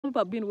people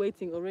have been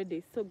waiting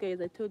already. So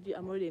guys, I told you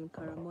I'm already in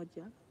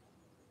Karamoja,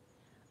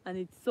 and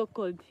it's so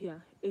cold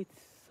here.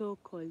 It's so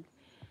cold.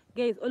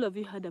 Guys, all of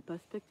you had a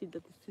perspective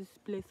that this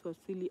place was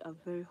really a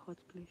very hot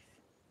place,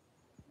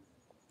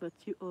 but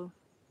you all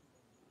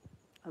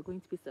are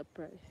going to be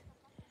surprised.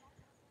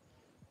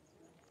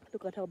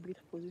 Look at how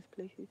beautiful this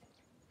place is.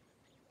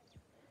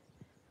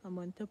 I'm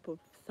on top of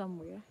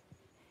somewhere.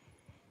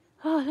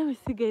 Oh, let me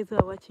see guys who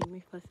are watching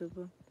me first of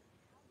all.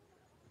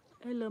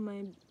 Hello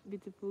my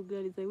beautiful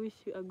girls, I wish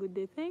you a good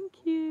day.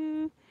 Thank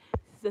you.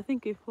 I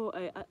think before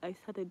I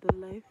started the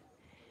live,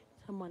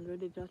 someone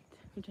wrote it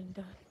written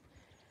down.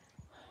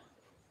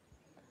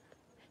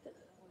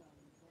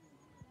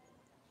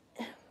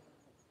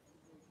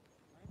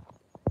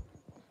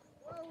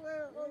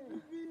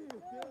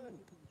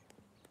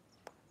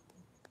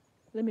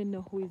 Let me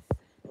know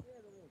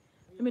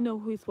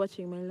who is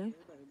watching my live.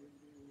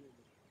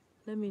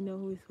 Let me know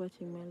who is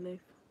watching my live.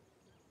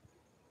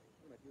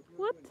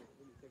 What?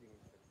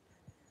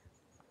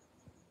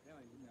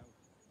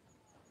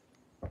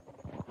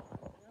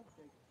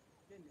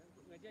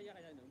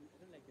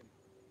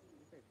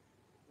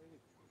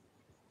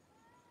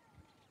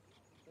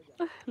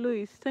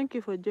 Luis, thank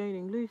you for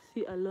joining. Luis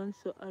C.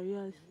 Alonso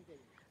Arias,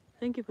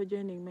 thank you for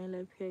joining my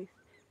live, guys.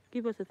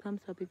 Give us a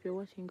thumbs up if you're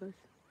watching us.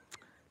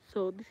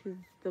 So this is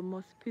the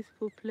most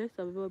peaceful place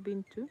I've ever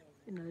been to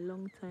in a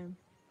long time.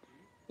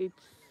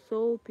 It's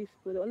so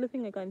peaceful. The only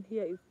thing I can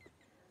hear is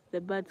the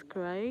birds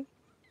cry.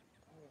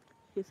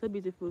 You're so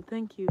beautiful.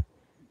 Thank you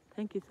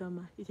so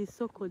much. It is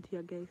so cold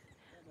here, guys.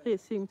 How you're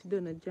seeing today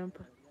on a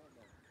jumper.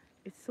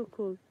 It's so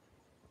cold.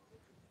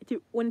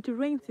 When it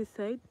rains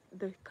inside,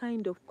 the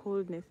kind of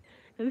coldness.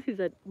 And this is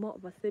more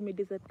of a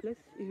semi-desert place.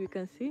 If you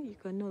can see, you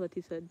can know that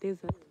it's a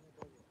desert.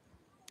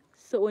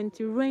 So when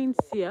it rains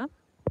here,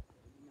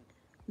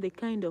 the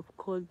kind of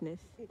coldness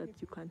that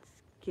you can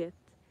get.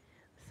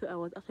 So I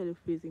was actually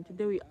freezing.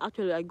 Today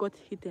I got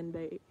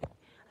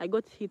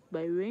hit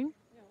by rain.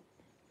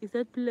 Is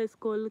that place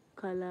called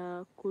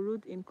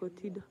Kalakurut in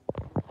Kotido?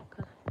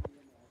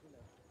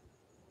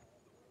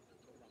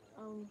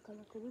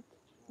 Kalakurut.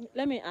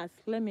 Let me ask.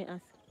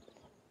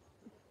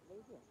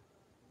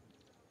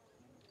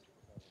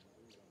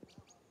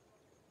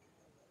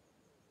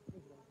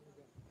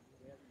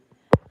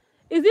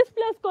 Is this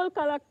place called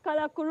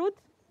Kalakurut?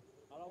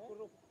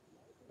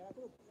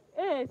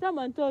 Hey,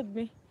 someone told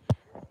me.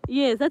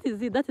 Yes, that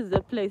is it. That is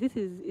the place.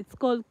 It's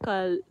called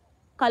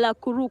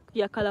Kalakuruk.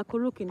 Yeah,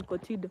 Kalakuruk in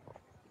Kotido.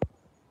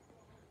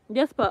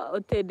 Jasper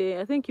Otede,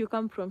 I think you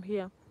come from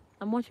here.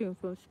 I'm watching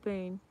from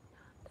Spain.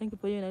 Thank you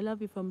for you, and I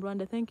love you from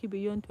Rwanda. Thank you,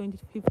 Beyond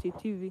 2050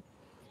 TV.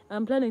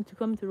 I'm planning to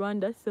come to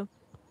Rwanda, so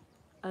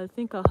I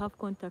think I'll have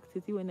contact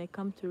with you when I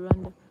come to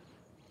Rwanda.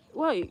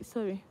 Why?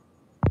 Sorry.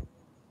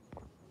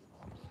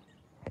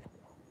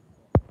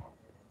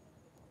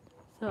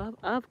 So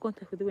I have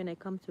contact with you when I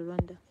come to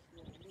Rwanda.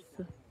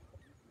 So.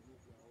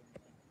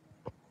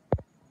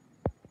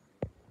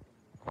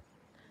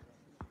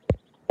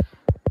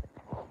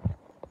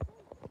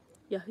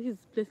 Yeah, this is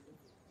place.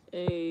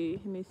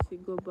 Let me see.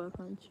 Go back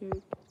and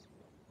check.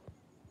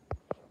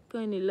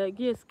 Kindly like,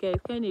 yes, guys.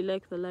 Kindly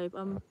like the live.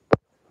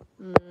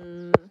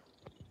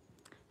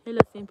 Hello,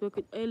 Simple.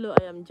 Hello,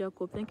 I am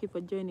Jacob. Thank you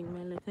for joining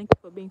my live. Thank you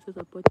for being so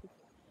supportive.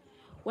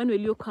 When will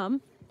you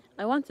come?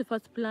 I want to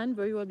first plan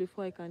very well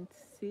before I can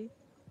see.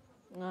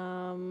 I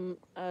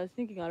was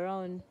thinking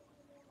around.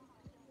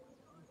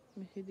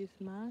 Let me see this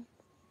month.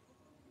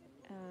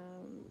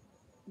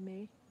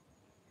 May.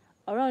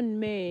 Around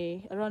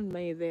May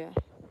there,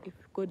 if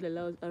God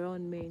allows,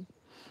 around May.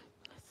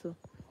 So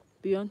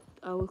beyond,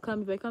 I will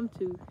come. If I come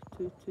to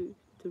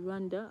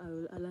Rwanda,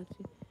 I'll let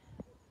you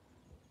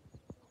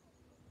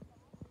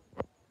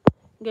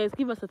guys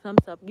give us a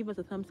thumbs up.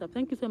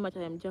 Thank you so much.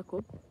 I am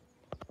Jacob.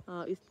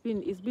 It's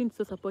been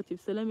so supportive.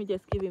 So let me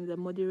just give him the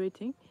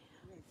moderating,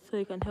 so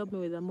he can help me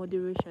with the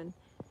moderation.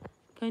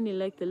 Kindly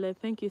like the live.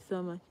 Thank you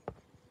so much.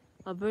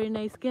 A very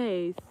nice,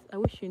 guys. I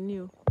wish you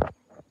knew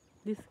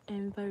this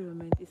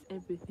environment is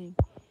everything.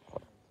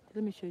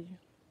 Let me show you.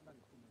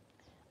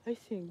 I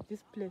think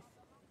this place.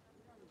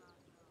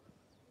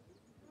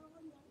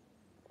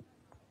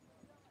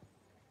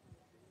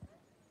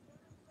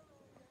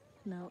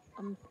 Now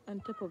I'm on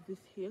top of this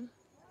hill.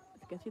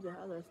 You can see the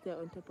others there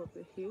on top of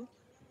the hill.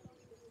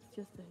 It's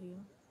just a hill.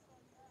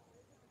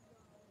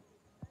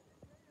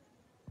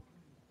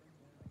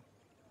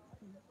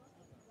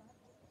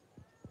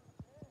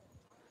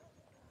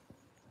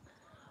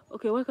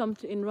 Okay, welcome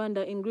to in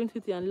Rwanda, in Green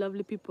City and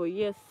lovely people.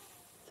 Yes,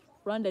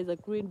 Rwanda is a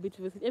green,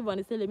 beautiful city. Everyone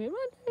is telling me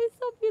Rwanda is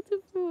so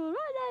beautiful.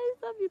 Rwanda is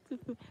so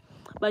beautiful.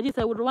 But yes,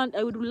 I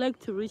would like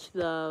to reach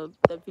the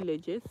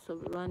villages of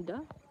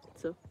Rwanda.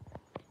 So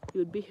it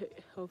would be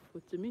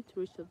helpful to me to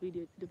reach the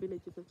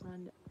villages of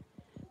Rwanda.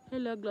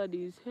 Hello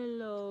Gladys.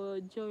 Hello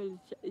Joel.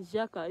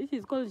 Jaka. This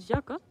is called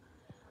Jaka.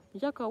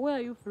 Jaka, where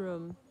are you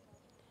from?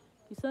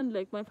 You sound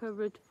like my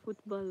favorite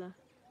footballer.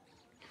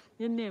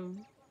 Your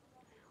name?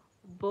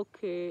 Boke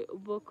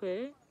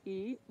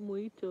I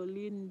Muito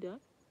Linda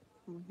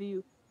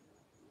View.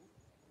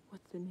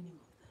 What's the meaning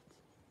of that?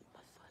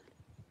 Maswali.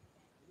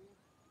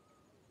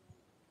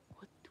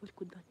 what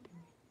could that be?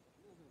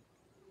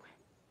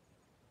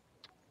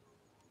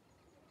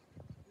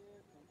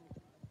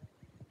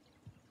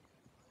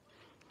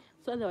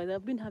 So otherwise,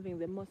 I've been having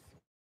the most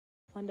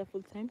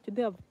wonderful time.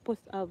 Today I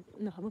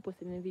haven't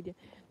posted any video.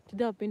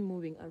 Today I've been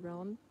moving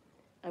around.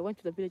 I went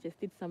to the village, I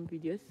did some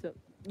videos, so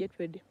get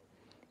ready.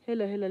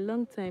 Hello, hello,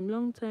 long time,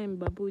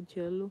 Babu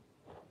Jello.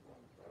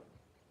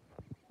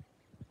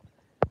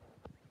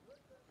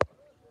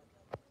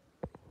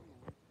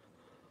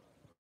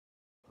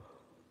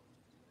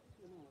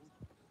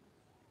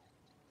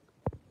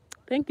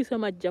 Thank you so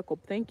much, Jacob.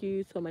 Thank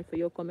you so much for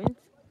your comments.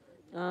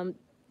 Um,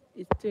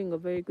 it's doing a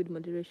very good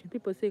moderation.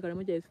 People say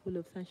Karamoja is full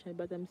of sunshine,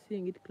 but I'm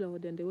seeing it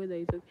cloud and the weather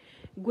is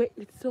okay.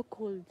 It's so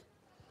cold.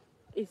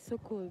 It's so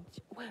cold.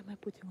 Why am I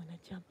putting on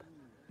a jumper?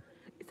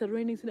 It's a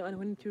raining season, and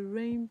when it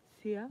rains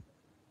here,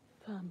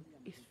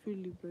 it's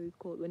really very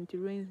cold. When it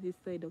rains this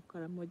side of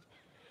Karamoja,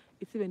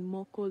 it's even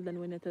more cold than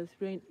when it has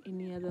rained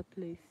any other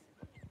place.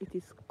 It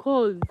is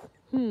cold.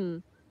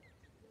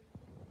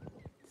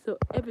 So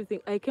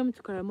everything. I came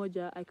to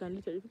Karamoja. I can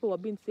literally, people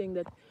have been saying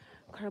that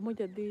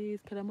Karamoja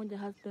this, Karamoja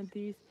has done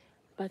this,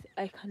 but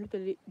I can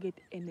literally get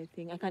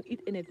anything. I can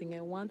eat anything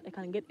I want. I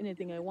can get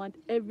anything I want.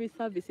 Every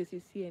services you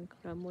see in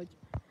Karamoja.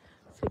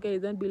 So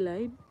guys, don't be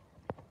lied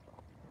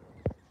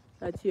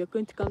that you're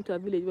going to come to a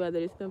village where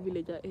there is no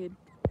village ahead.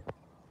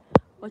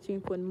 Watching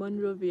from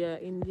Monrovia,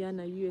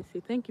 Indiana, USA.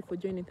 Thank you for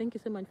joining. Thank you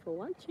so much for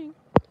watching.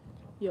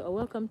 You're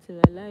welcome to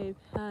my live.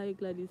 Hi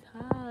Gladys.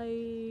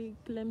 Hi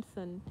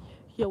Clemson.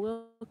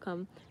 You're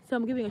welcome. So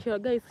I'm giving a shout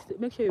out. Guys,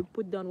 make sure you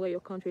put down where your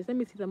country is. Let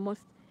me see the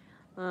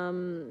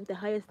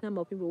highest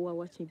number of people who are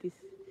watching this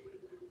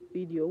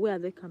video. Where are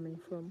they coming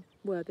from?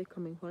 Where are they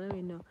coming from? Let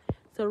me know.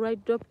 So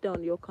drop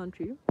down your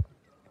country.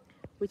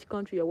 Which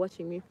country you're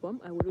watching me from.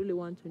 I would really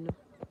want to know.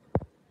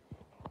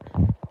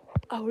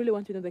 I really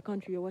want to know the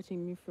country you're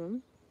watching me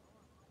from.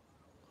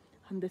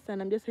 And the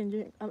sun, I'm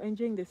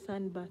enjoying the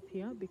sun bath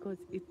here because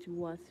it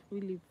was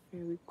really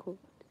very cold.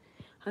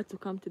 I had to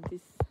come to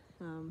this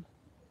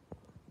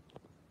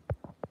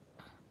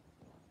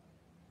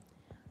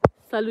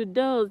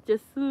Saludos,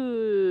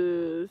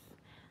 Jesus.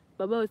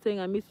 Baba was saying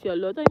I missed you a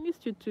lot. I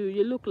missed you too.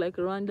 You look like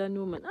a Rwandan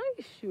woman. Are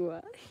you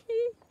sure?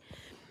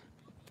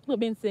 I've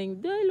been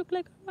saying, do I look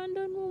like a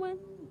Rwandan woman?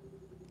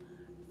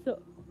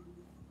 So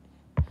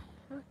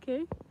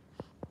okay.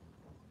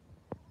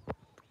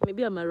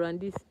 Maybe I'm a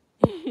Rwandese.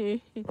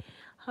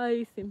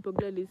 Hi, Simple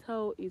Gladys.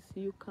 How is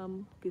you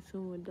come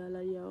Kisumu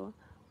Dalayawa?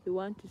 We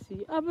want to see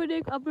you. I've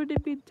already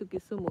been to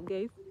Kisumu,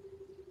 guys.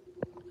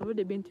 I've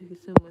already been to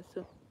Kisumu.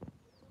 So,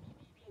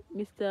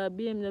 Mr.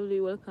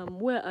 BMW, welcome.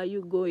 Where are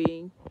you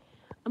going?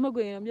 I'm not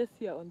going. I'm just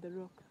here on the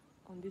rock.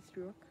 On this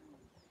rock.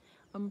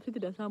 I'm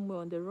sitting somewhere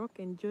on the rock,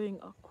 enjoying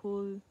a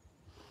cool.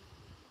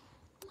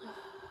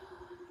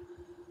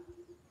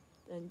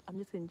 And I'm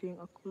just enjoying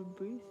a cool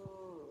breeze.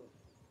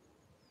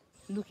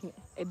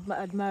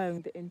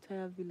 Admiring the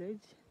entire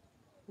village.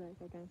 Like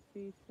I can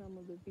see some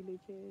of the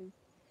villages,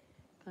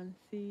 can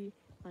see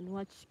and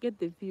watch, get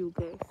the view,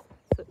 guys.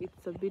 So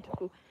it's a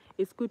beautiful.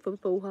 It's good for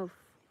people who have,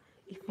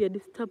 if you're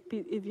disturbed,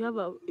 if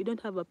you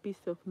don't have a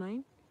peace of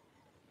mind,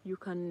 you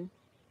can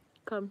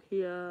come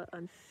here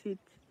and sit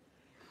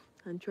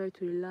and try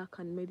to relax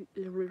and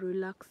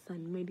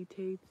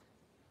meditate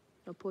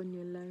upon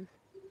your life.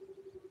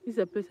 This is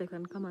a place I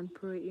can come and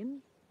pray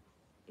in.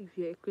 If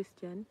you're a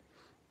Christian,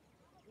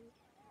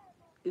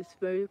 it's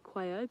very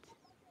quiet.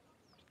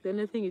 The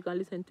only thing you can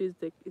listen to is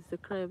the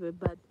cry of a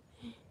bird.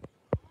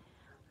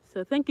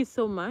 So thank you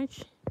so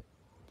much.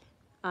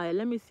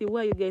 Let me see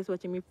where you guys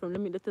watching me from.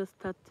 Let us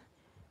start.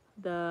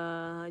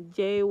 The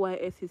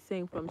JYS is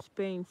saying from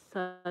Spain.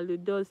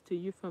 Saludos to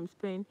you from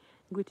Spain.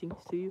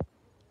 Greetings to you.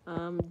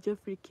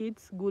 Jeffrey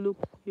Kids, Gulu,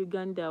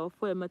 Uganda, or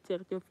for your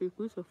material Jeffrey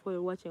Cruz, or for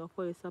your watching, or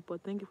for your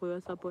support. Thank you for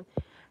your support.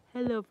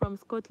 Hello from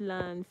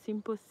Scotland,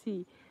 Simple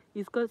C.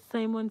 It's got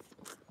Simon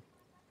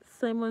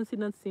C,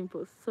 not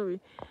Simple. Sorry,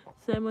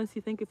 Simon C.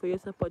 Thank you for your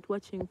support.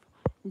 Watching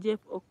Jeff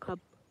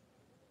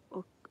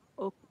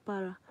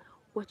Okpara,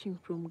 watching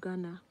from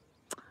Ghana.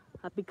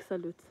 A big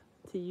salute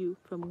to you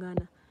from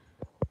Ghana.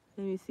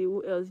 Let me see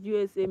who else.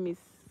 USA Miss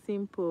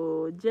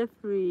Simple.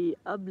 Jeffrey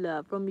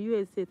Abla from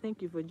USA.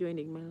 Thank you for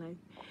joining my live.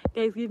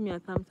 Guys, give me a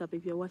thumbs up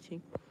if you're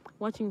watching.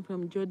 Watching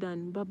from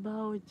Jordan.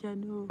 Babao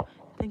Jano.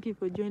 Thank you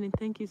for joining.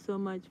 Thank you so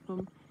much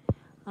from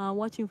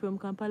watching from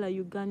Kampala,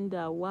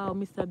 Uganda. Wow,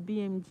 Mr.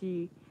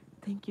 BMG.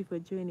 Thank you for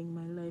joining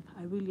my live.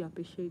 I really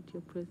appreciate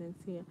your presence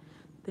here.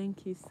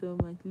 Thank you so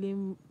much.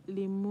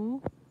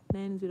 Limu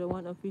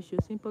 901 official.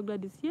 Simple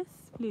Gladys. Yes,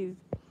 please.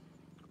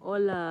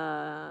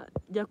 Hola,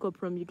 Jacob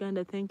from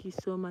Uganda. Thank you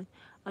so much.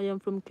 I am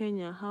from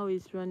Kenya. How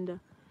is Rwanda?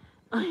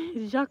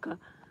 Jaka.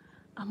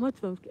 I'm not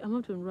from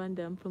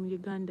Rwanda. I'm from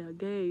Uganda,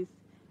 guys.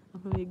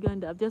 I'm from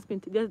Uganda. I've just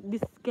been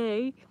this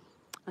guy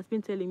has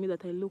been telling me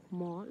that I look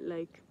more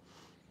like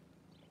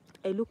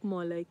a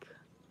Rwandese.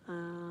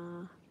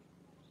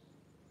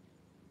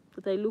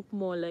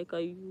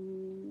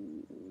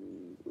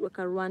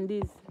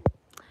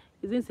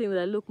 He's been saying that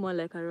I look more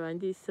like a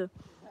Rwandese.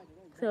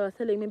 So I was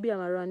telling maybe I'm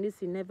a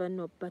Rwandese, you never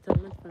know, but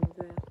I'm not from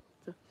there.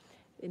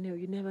 You know,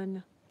 you never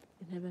know.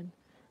 You never know.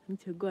 I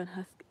need to go and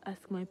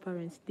ask my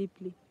parents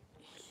deeply.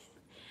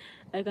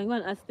 I can go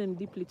and ask them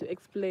deeply to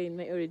explain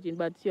my origin.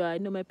 But yeah, I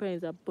know my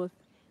parents are both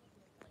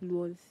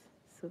Luos,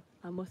 so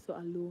I'm also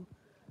a Luo.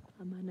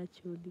 I'm a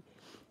naturally.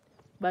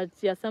 But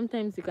yeah,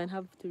 sometimes you can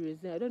have to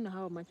resemble. I don't know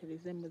how much I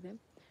resemble them.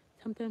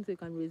 Sometimes you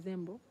can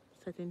resemble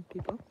certain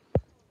people.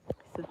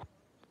 So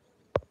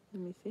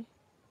let me see.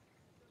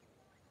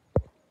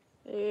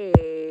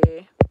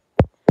 Hey,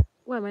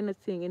 why am I not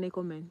seeing any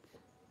comments?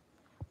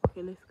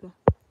 Okay, let's go.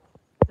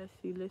 Let's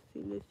see. Let's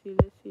see. Let's see.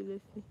 Let's see.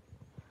 Let's see.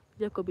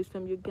 Jacob is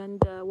from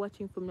Uganda,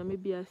 watching from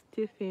Namibia.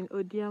 Stephen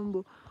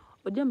Odiambo.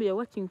 Odiambo, you're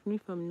watching me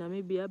from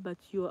Namibia, but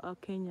you are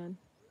Kenyan.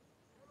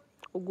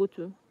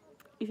 Ogotu.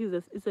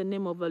 It's a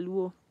name of a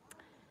Luo.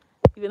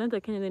 If you're not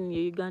a Kenyan, then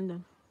you're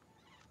Ugandan.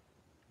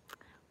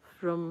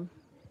 From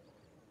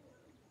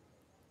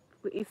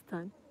the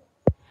Eastern.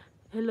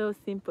 Hello,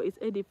 Simple. It's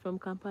Eddie from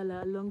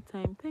Kampala. A long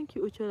time. Thank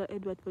you, Uchola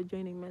Edward, for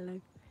joining my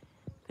life.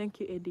 Thank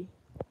you, Eddie.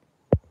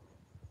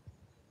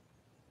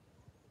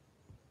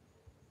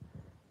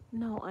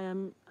 Now I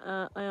am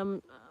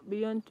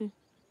beyond.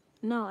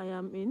 Now I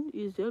am in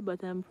Israel,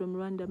 but I'm from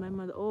Rwanda. My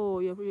mother. Oh,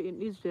 you're in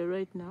Israel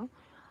right now.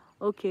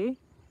 Okay,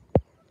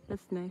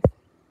 that's nice.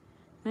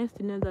 Nice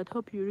to know that.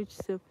 Hope you reach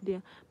safe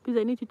there. Please,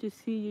 I need you to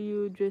see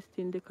you dressed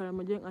in the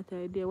Karamojang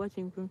attire there,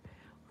 watching from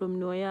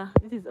Noya.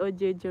 This is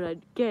OJ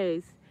Gerard.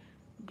 Guys,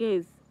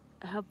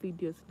 I have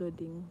videos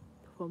loading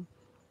from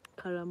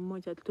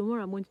Karamoja.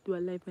 Tomorrow I'm going to do a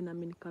live when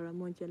I'm in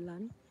Karamoja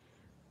land,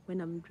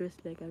 when I'm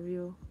dressed like a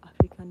real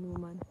African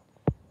woman.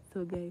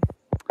 So guys,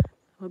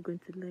 I'm not going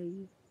to lie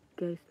you.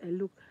 Guys, I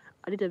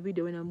did a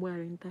video when I'm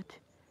wearing that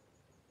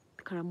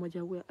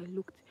Karamoja where I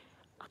looked.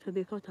 After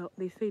they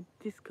said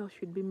this girl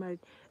should be married.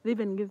 They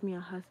even give me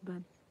a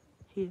husband.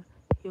 Here,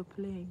 you're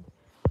playing.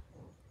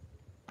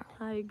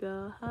 Hi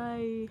girl,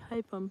 hi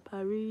from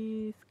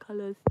Paris.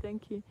 Colors,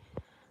 thank you.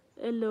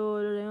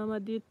 Hello, Mama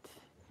Dit.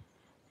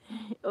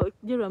 Oh,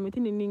 Jerome,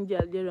 tinining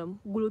jal, Jerome.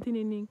 Gulu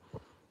tinining.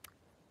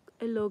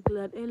 Hello,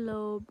 Glad.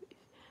 Hello.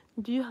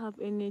 Do you have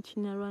any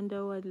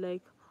Chinyarwanda word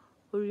like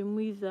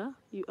Orimuiza?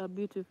 You are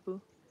beautiful.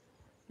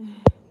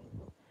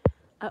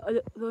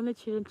 The only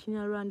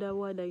Chinyarwanda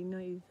word I know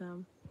is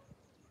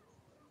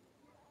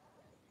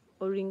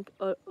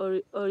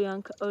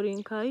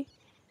Orinkai.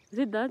 Is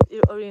it that?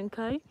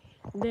 Orinkai?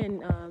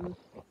 Then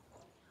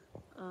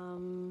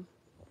um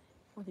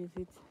what is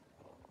it?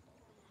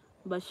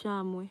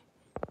 Bashamwe.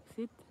 Is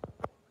it?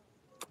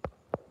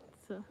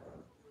 So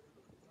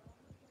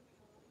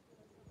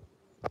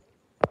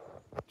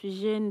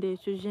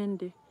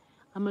Tujende.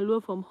 I'm a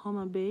Luo from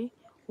Homa Bay,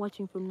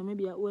 watching from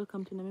Namibia.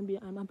 Welcome to Namibia.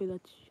 I'm happy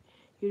that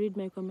you read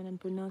my comment and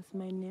pronounce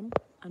my name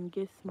and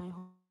guess my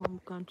home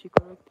country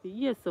correctly.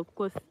 Yes, of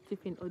course,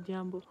 Stephen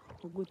Odiambo.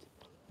 Oh, good.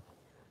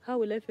 How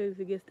will I feel if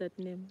you guess that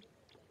name?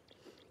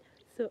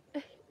 So,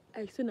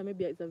 I saw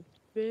Namibia is a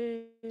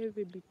very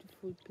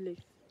beautiful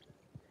place.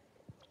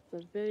 It's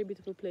a very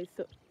beautiful place.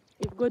 So,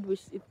 if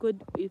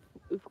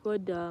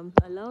God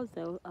allows,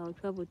 I'll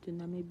travel to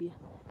Namibia.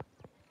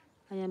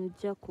 I am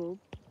Jacob.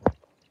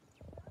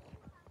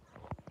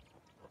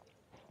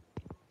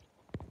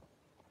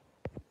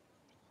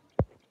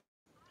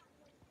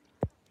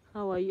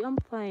 How are you? I'm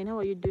fine. How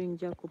are you doing,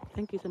 Jacob?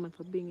 Thank you so much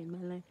for being in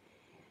my life.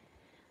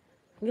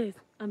 Guys,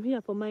 I'm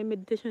here for my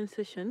meditation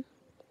session.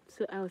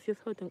 So I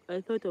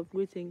thought of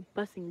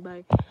passing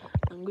by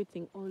and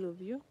greeting all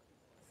of you.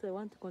 So I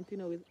want to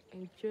continue with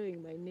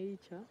enjoying my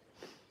nature.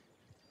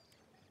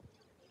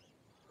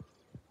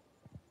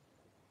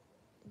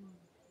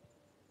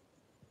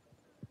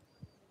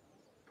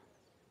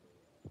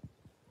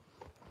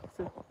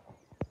 So,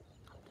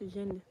 to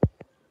Jen,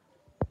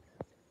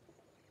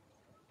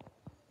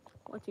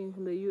 watching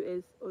from the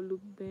US,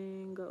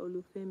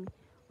 Olufemi.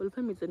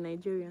 Olufemi is a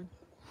Nigerian.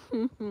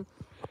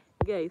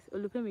 Guys,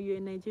 Olufemi, you're a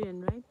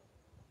Nigerian, right?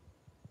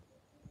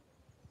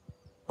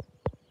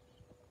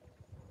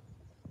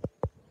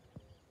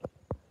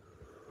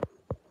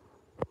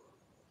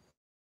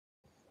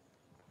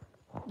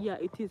 Yeah,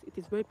 it is. It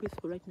is very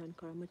peaceful right now in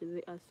Karamoja.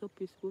 They are so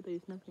peaceful. There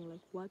is nothing like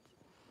what.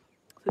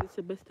 So it's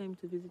the best time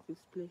to visit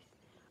this place.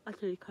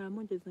 Actually,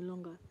 Karamoja is no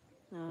longer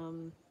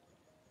um,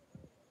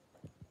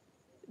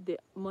 the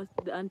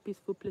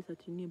unpeaceful place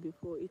that you knew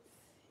before. It's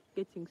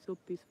getting so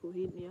peaceful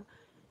here.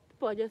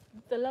 People are just.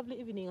 It's a lovely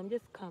evening. I'm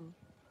just calm.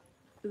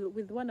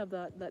 With one of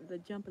the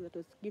jumper that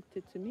was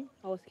gifted to me,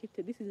 I was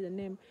gifted. This is the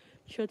name,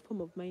 short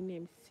form of my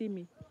name,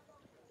 Simi.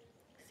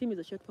 Simi is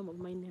a short form of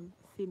my name,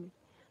 Simi.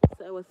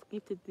 So I was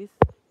gifted this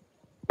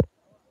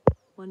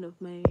one of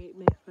my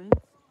friends.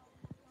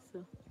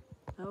 So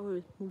I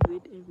always move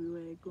it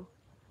everywhere I go.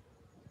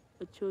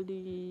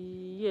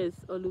 Actually, yes,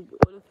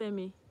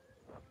 Olufemi.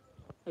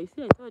 I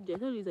told you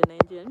he's a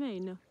Nigerian. I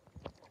know.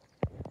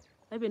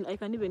 I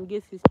can even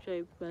guess his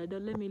tribe, but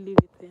don't let me leave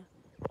it there.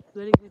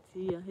 Very good to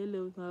hear.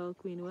 Hello, my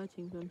queen,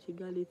 watching from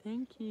Chigali.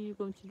 Thank you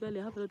from Chigali.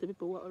 I have a lot of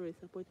people who are always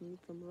supporting me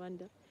from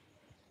Rwanda.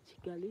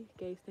 Chigali,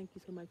 guys, thank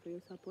you so much for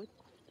your support.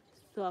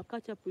 So I'll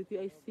catch up with you.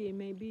 I see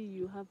maybe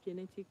you have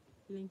genetic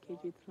linkage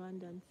with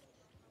Rwandans.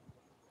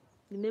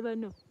 You never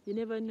know. You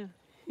never know.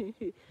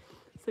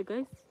 So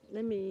guys,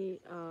 let me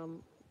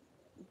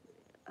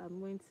I'm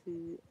going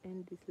to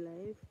end this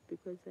live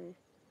because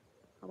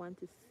I want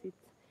to sit,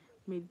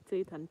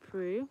 meditate, and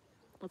pray.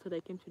 That's what I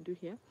came to do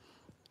here.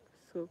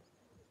 So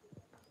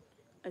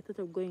I thought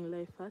of going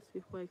live first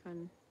before I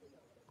can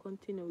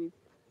continue with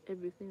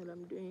everything that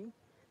I'm doing.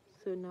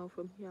 So now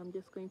from here, I'm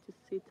just going to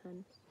sit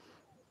and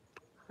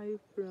hi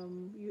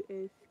from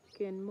US,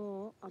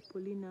 Kenmore,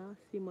 Apollina,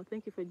 Simo.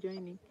 Thank you for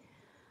joining.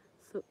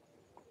 So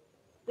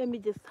let me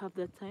just have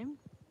that time.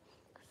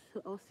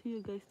 So I'll see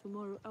you guys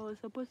tomorrow.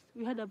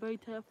 We had a very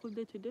tireful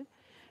day today,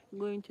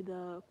 going to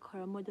the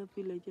Karamoja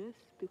villages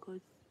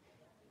because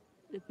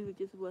the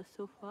villages were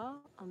so far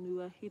and we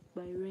were hit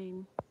by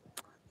rain.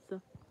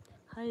 So,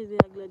 hi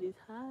there, Gladys.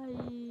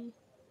 Hi.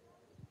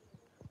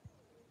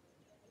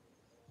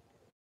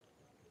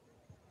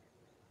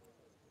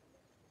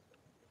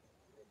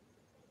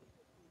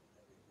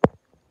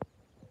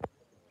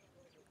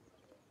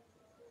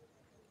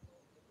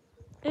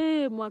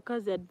 Hey,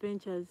 Mwakazi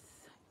Adventures.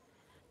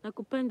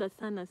 Nakupenda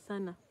sana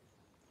sana.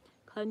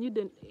 Can you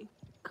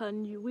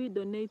don- we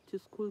donate to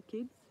school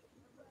kids?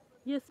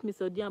 Yes, Miss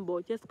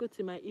Odiambo. Just go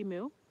to my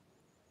email.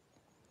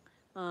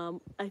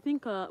 I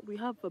think we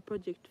have a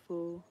project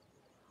for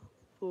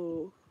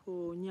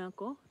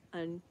Nyako,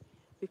 and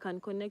we can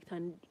connect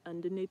and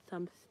donate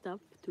some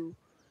stuff to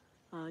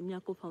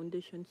Nyako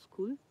Foundation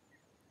School.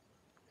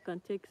 You can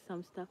take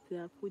some stuff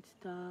there, food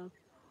stuff,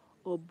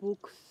 or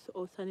books,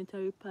 or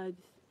sanitary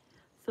pads.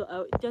 So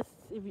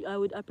I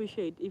would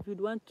appreciate if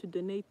you'd want to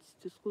donate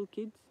to school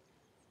kids.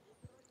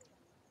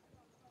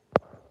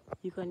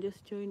 You can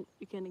just join.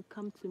 You can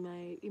come to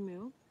my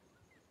email.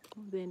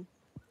 Then,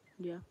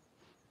 yeah.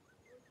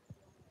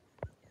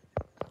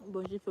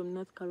 Bonjour from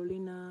North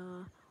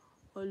Carolina.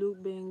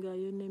 Olubenga,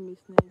 your name is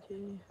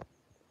Nigeria.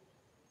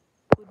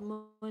 Good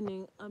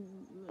morning.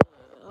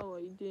 How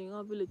are you doing?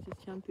 Our village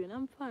is champion.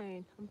 I'm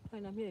fine. I'm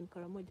fine. I'm here in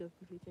Karamoja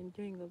village,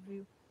 enjoying a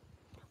view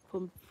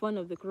from one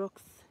of the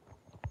rocks.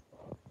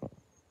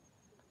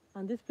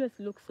 And this place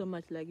looks so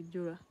much like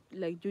Juja.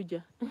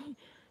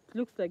 It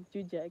looks like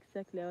Juja,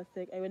 exactly. I was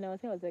like, when I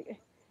was here, I was like,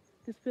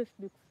 this place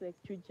looks like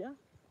Juja.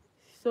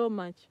 So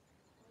much.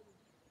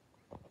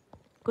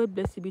 God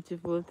bless you,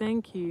 beautiful.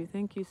 Thank you.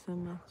 Thank you so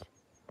much.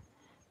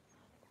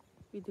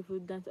 Beautiful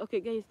dance.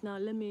 Okay, guys, now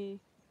let me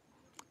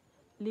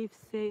leave,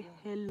 say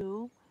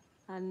hello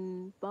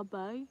and bye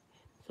bye.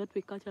 So that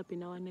we catch up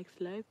in our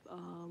next live.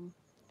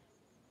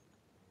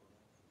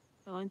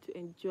 I want to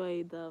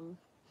enjoy the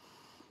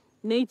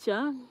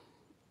nature.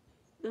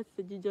 That's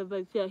the Juja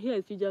vibes. Yeah, here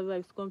is Juja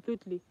vibes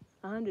completely.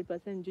 100%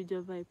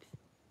 Juja vibes.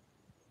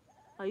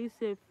 Are you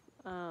safe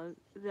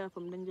there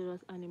from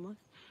dangerous animals?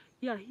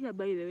 Yeah, here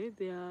by the way,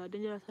 there are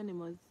dangerous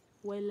animals,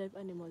 wildlife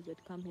animals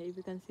that come here. If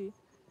you can see,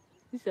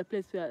 this is a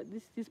place where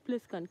this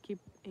place can keep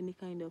any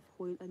kind of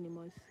wild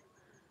animals,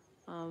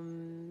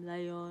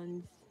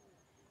 lions,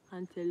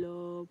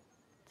 antelope,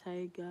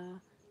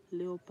 tiger,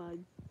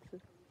 leopard.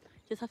 So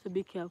just have to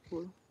be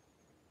careful.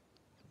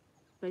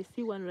 If I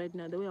see one right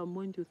now, the way I'm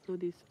going to throw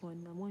this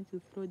phone, I'm going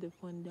to throw the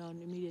phone down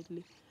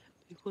immediately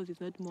because it's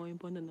not more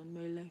important than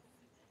my life.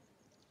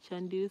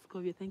 Shandil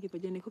Scovia, thank you for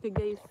joining. Okay,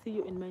 guys, see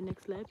you in my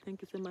next live.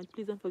 Thank you so much.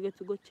 Please don't forget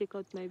to go check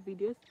out my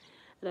videos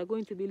that are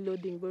going to be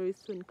loading very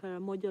soon.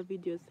 Karamoja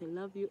videos. I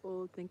love you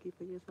all. Thank you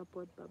for your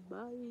support. Bye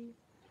bye.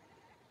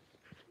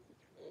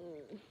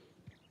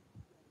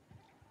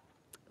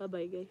 Bye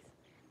bye, guys.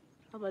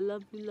 Have a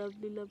lovely,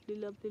 lovely, lovely,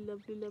 lovely,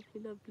 lovely,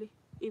 lovely, lovely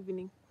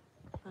evening.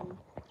 And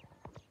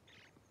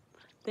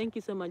thank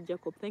you so much,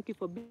 Jacob. Thank you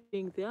for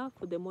being there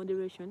for the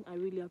moderation. I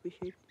really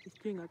appreciate it. He's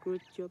doing a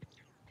great job.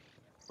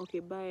 Okay,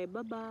 bye.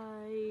 Bye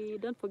bye.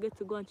 Don't forget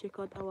to go and check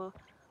out our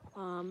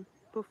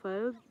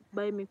profile,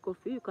 Buy Me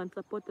Coffee. You can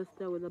support us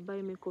there with a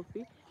Buy Me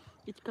Coffee.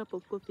 Each cup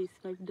of coffee is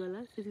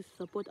 $5. This is to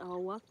support our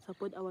work,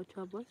 support our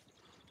travels,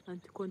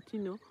 and to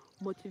continue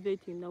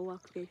motivating the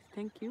work, guys.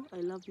 Thank you. I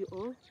love you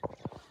all.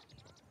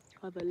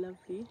 Have a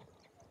lovely